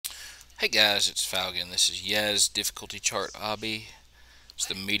Hey guys, it's Faugaun. This is Yes difficulty chart Obby. It's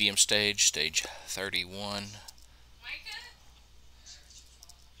the medium stage, stage 31.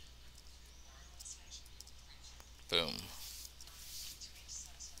 Boom.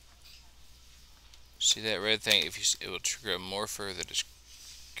 See that red thing? If you, it will trigger a morpher that is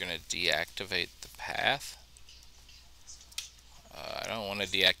going to deactivate the path. I don't want to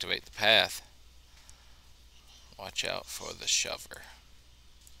deactivate the path. Watch out for the shover.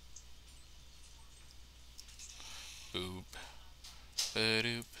 Boop.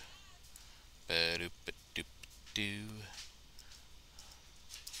 Ba-doop. Ba-doop. Ba-doop. Doo.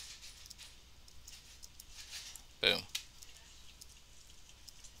 Boom.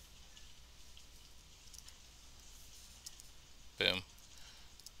 Boom.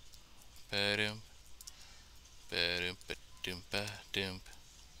 Ba-doom. Ba-doom. Ba-doom. Ba-doom.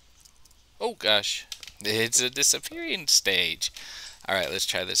 Oh gosh. It's a disappearing stage. Alright, let's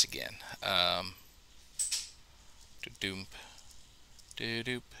try this again. Doop.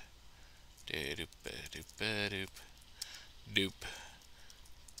 Doop. Doop. Doop. Doop.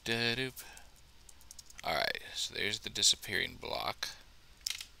 Doop. Alright, so there's the disappearing block.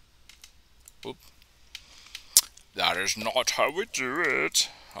 Whoop. That is not how we do it.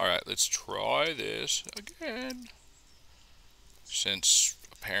 Alright, let's try this again. Since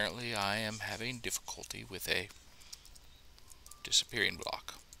apparently I am having difficulty with a disappearing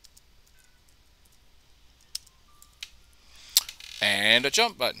block. And a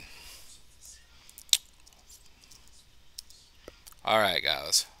jump button. Alright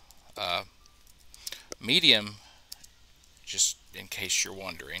guys. Medium, just in case you're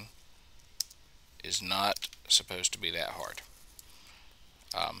wondering, is not supposed to be that hard.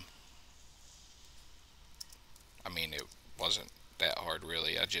 I mean, it wasn't that hard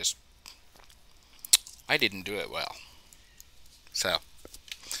really. I didn't do it well. So,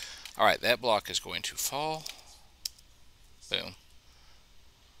 alright, that block is going to fall. Boom.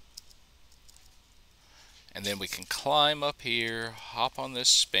 And then we can climb up here, hop on this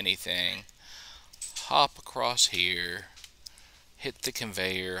spinny thing, hop across here, hit the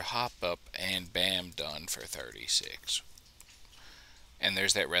conveyor, hop up, and bam, done for 36. And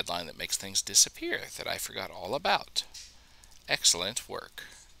there's that red line that makes things disappear that I forgot all about. Excellent work.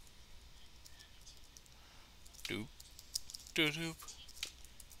 Doop, doop, doop.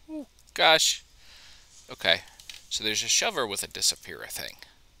 Ooh, gosh. Okay, so there's a shover with a disappearer thing.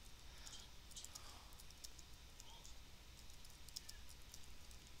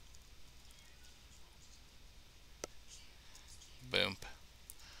 Boom.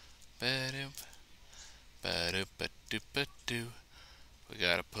 Ba-doop. Ba-doop, ba-doop, ba-doo. We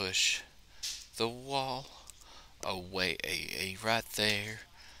gotta push the wall away, right there.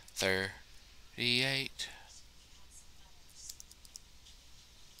 38.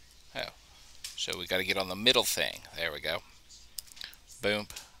 Oh, so we gotta get on the middle thing. There we go. Boom.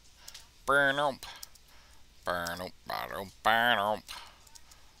 Burn up. Burn up. Burn up. Burn up.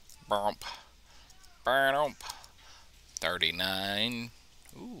 Burn up. Burn up. 39.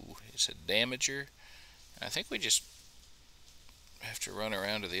 Ooh, it's a damager. I think we just have to run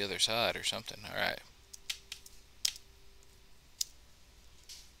around to the other side or something. Alright.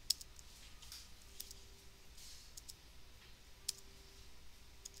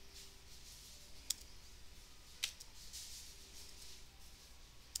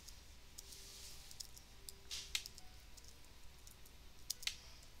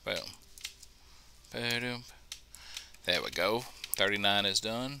 Boom. Boom. There we go. 39 is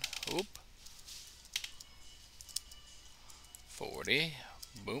done. Oop. 40.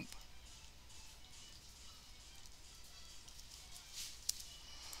 Boom.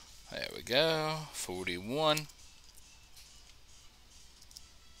 There we go. 41.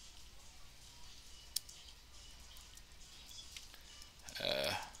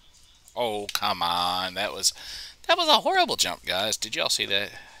 Oh, come on. That was a horrible jump, guys. Did y'all see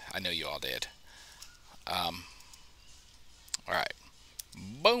that? I know you all did. Alright.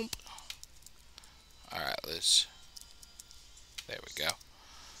 Boom. Alright, let's... There we go.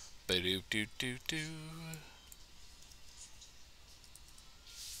 Ba-doo-doo-doo-doo.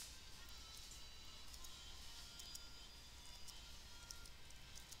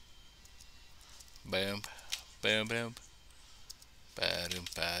 Boom. Boom, boom. Ba-doom,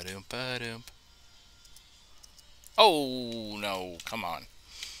 ba-doom, ba-doom. Oh, no. Come on.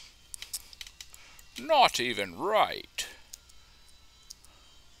 Not even right.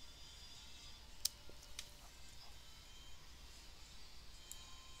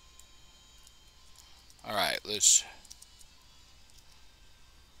 Alright, let's...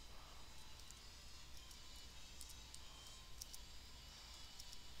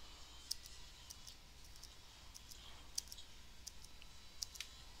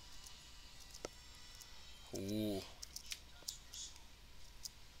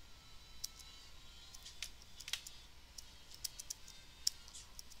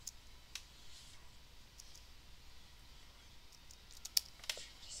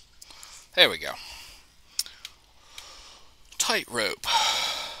 There we go. Tightrope.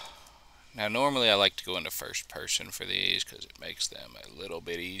 Now normally I like to go into first person for these because it makes them a little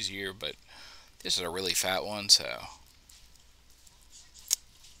bit easier, but this is a really fat one, so.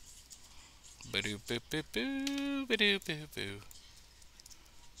 Ba-doo boo boo boo, ba-doo boo boo.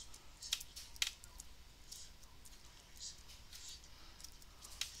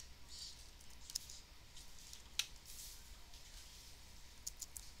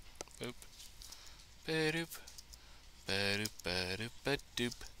 Boop. Ba-doop. Ba-doop, ba-doop,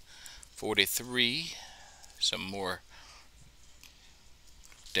 ba-doop. 43. Some more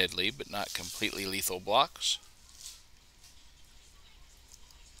deadly but not completely lethal blocks.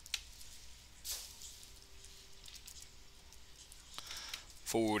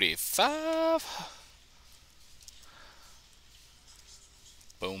 45.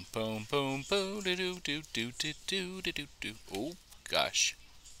 Boom, boom, boom, boom, do do do do do do do do. Oh gosh.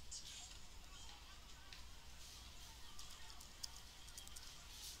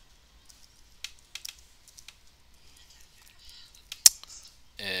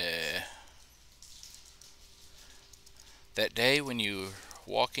 That day when you're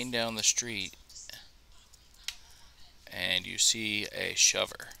walking down the street and you see a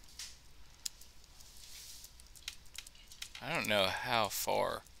shover. I don't know how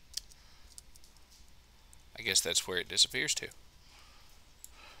far. I guess that's where it disappears to.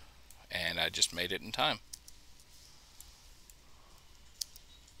 And I just made it in time.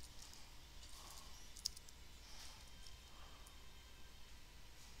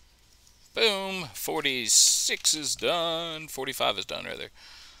 Boom! 46 is done. 45 is done, rather.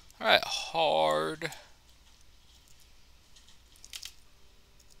 Alright, hard.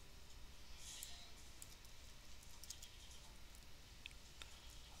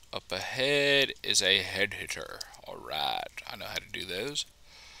 Up ahead is a head hitter. Alright, I know how to do those.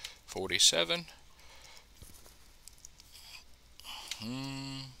 47.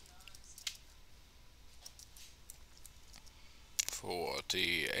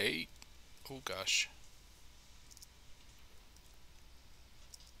 48. Oh gosh.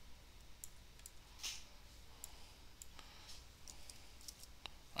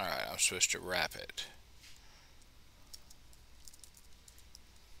 Alright, I'm supposed to wrap it.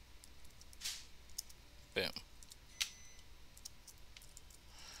 Boom.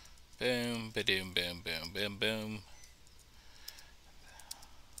 Boom, ba-doom, boom, boom, boom, boom.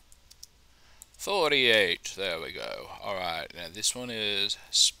 48. There we go. Alright, now this one is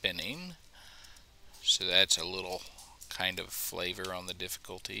spinning. So that's a little kind of flavor on the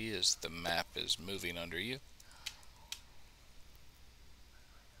difficulty as the map is moving under you.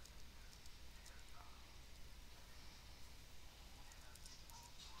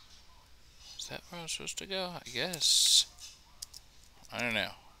 Is that where I'm supposed to go? I guess. I don't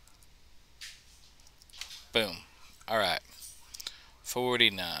know. Boom. Alright.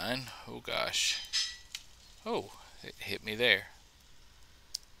 49. Oh gosh. Oh, it hit me there.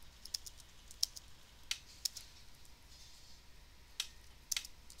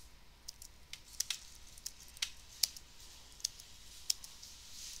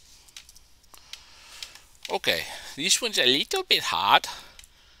 Okay, this one's a little bit hard.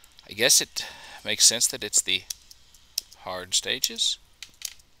 I guess it makes sense that it's the hard stages.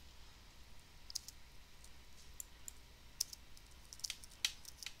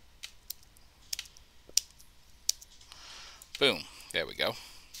 Boom. There we go.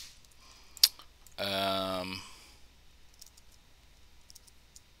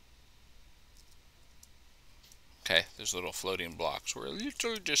 Okay, those little floating blocks were a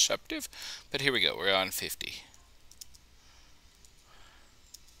little deceptive, but here we go. We're on 50.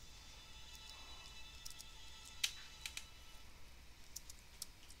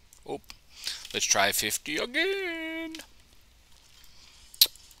 Oh, let's try 50 again.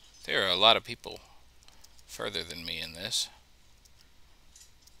 There are a lot of people further than me in this.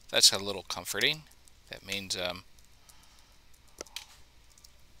 That's a little comforting. That means we've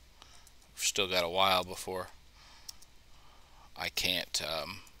still got a while before I can't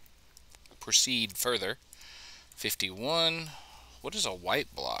proceed further. 51. What is a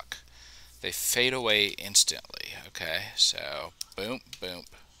white block? They fade away instantly. Okay, so boom, boom,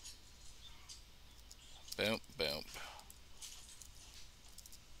 boom, boom.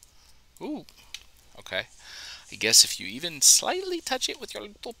 Ooh, okay. I guess if you even slightly touch it with your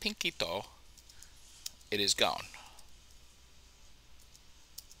little pinky toe, it is gone.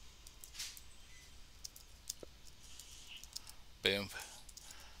 Boom.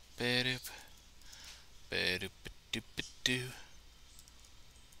 Ba-doop. Ba-doop-a-doop-a-doo.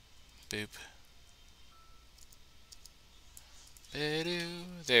 Boop. Ba-doo.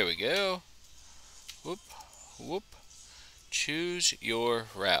 There we go. Whoop, whoop. Choose your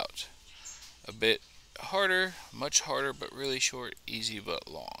route. A bit harder, much harder, but really short, easy but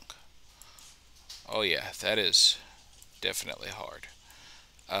long. Oh yeah, that is definitely hard.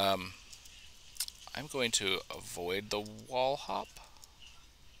 I'm going to avoid the wall hop.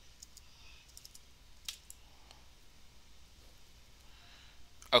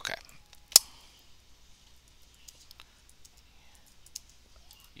 Okay.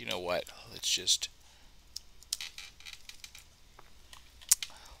 You know what? Let's just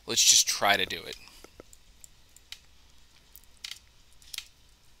try to do it.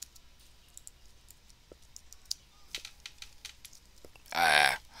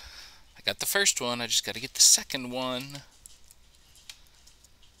 Ah, I got the first one. I just got to get the second one.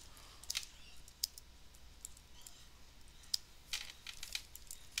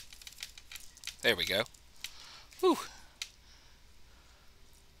 There we go. Whew.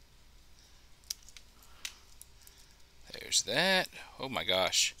 There's that. Oh my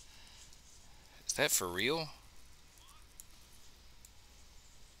gosh. Is that for real?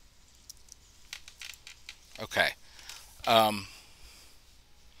 Okay. Um,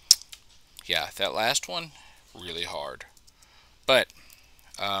 yeah, that last one, really hard. But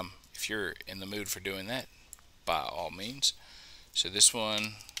if you're in the mood for doing that, by all means. So this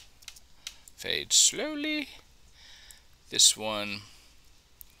one fades slowly. This one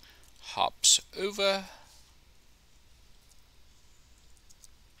hops over.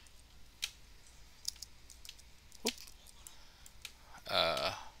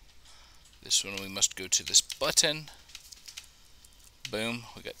 This one we must go to this button. Boom.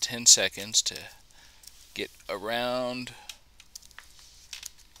 We got 10 seconds to get around.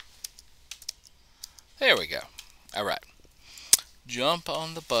 There we go. All right. Jump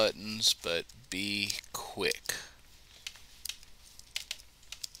on the buttons, but be quick.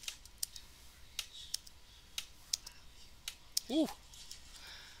 Ooh.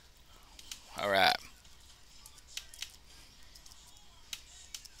 All right.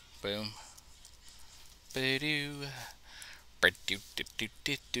 Boom. Ba-doo.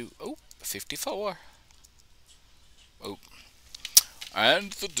 Oh, 54. Oh.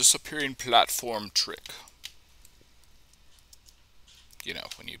 And the disappearing platform trick. You know,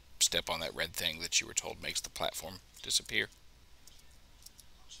 when you step on that red thing that you were told makes the platform disappear.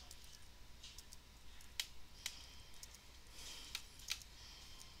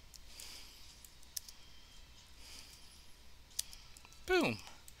 Boom.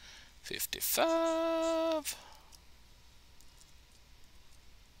 55.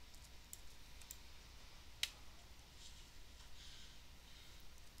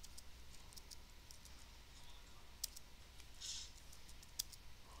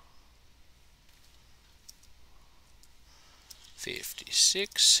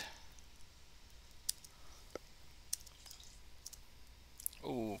 $56.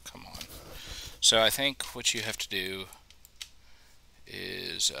 Oh, come on. So I think what you have to do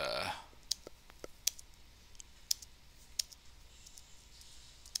is,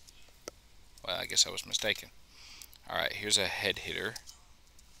 well, I guess I was mistaken. Alright, here's a head hitter.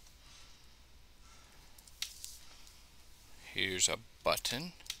 Here's a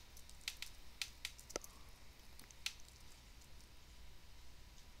button.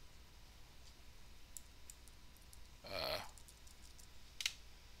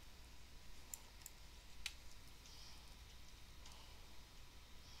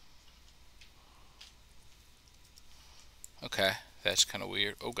 Okay, that's kind of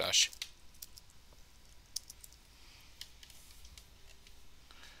weird. Oh gosh.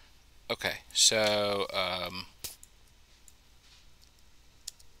 Okay, so,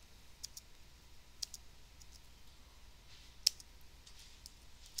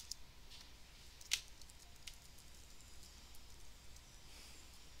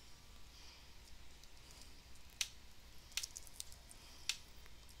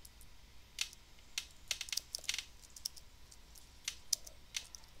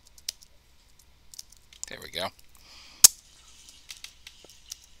 there we go.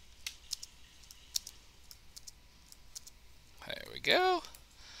 There we go.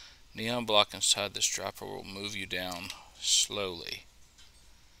 Neon block inside this dropper will move you down slowly.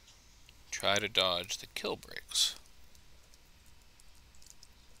 Try to dodge the kill bricks.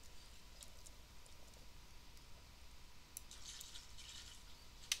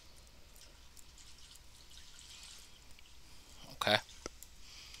 Okay.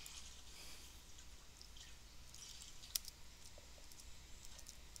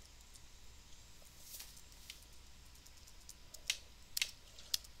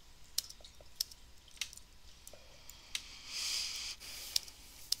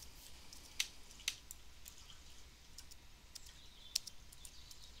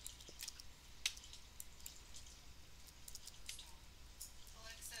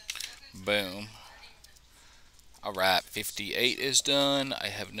 Boom. Alright, 58 is done. I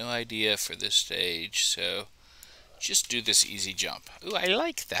have no idea for this stage, so just do this easy jump. Ooh, I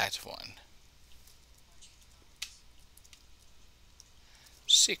like that one.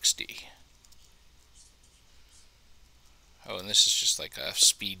 60. Oh, and this is just like a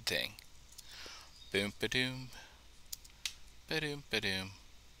speed thing. Boom, ba-doom. Ba-doom, ba-doom.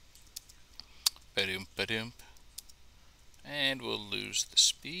 Ba-doom, ba-doom. And we'll lose the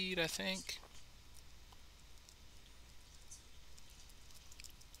speed, I think.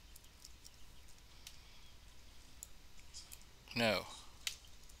 No.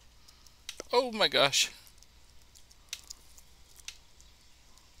 Oh my gosh.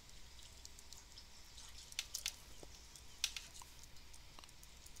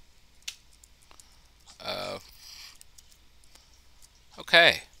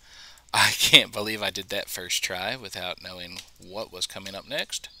 Okay. I can't believe I did that first try without knowing what was coming up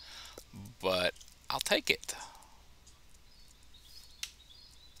next, but I'll take it.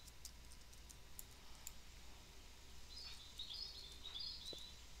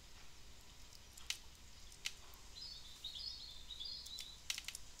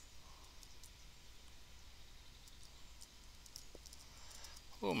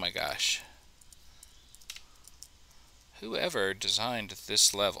 Oh my gosh. Whoever designed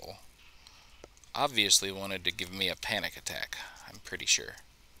this level obviously wanted to give me a panic attack, I'm pretty sure.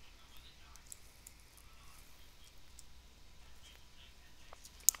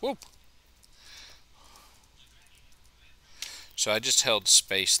 Whoop! So I just held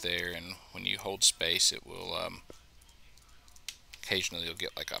space there, and when you hold space, it will, occasionally you'll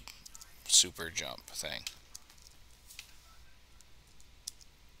get like a super jump thing.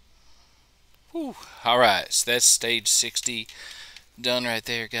 Whew. Alright, so that's stage 60 done right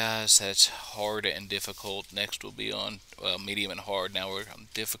there, guys. That's hard and difficult. Next will be on, well, medium and hard. Now we're on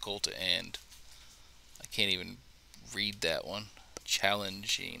difficult, and I can't even read that one.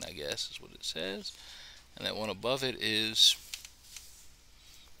 Challenging, I guess, is what it says. And that one above it is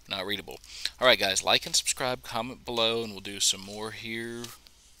not readable. Alright, guys, like and subscribe, comment below, and we'll do some more here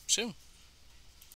soon.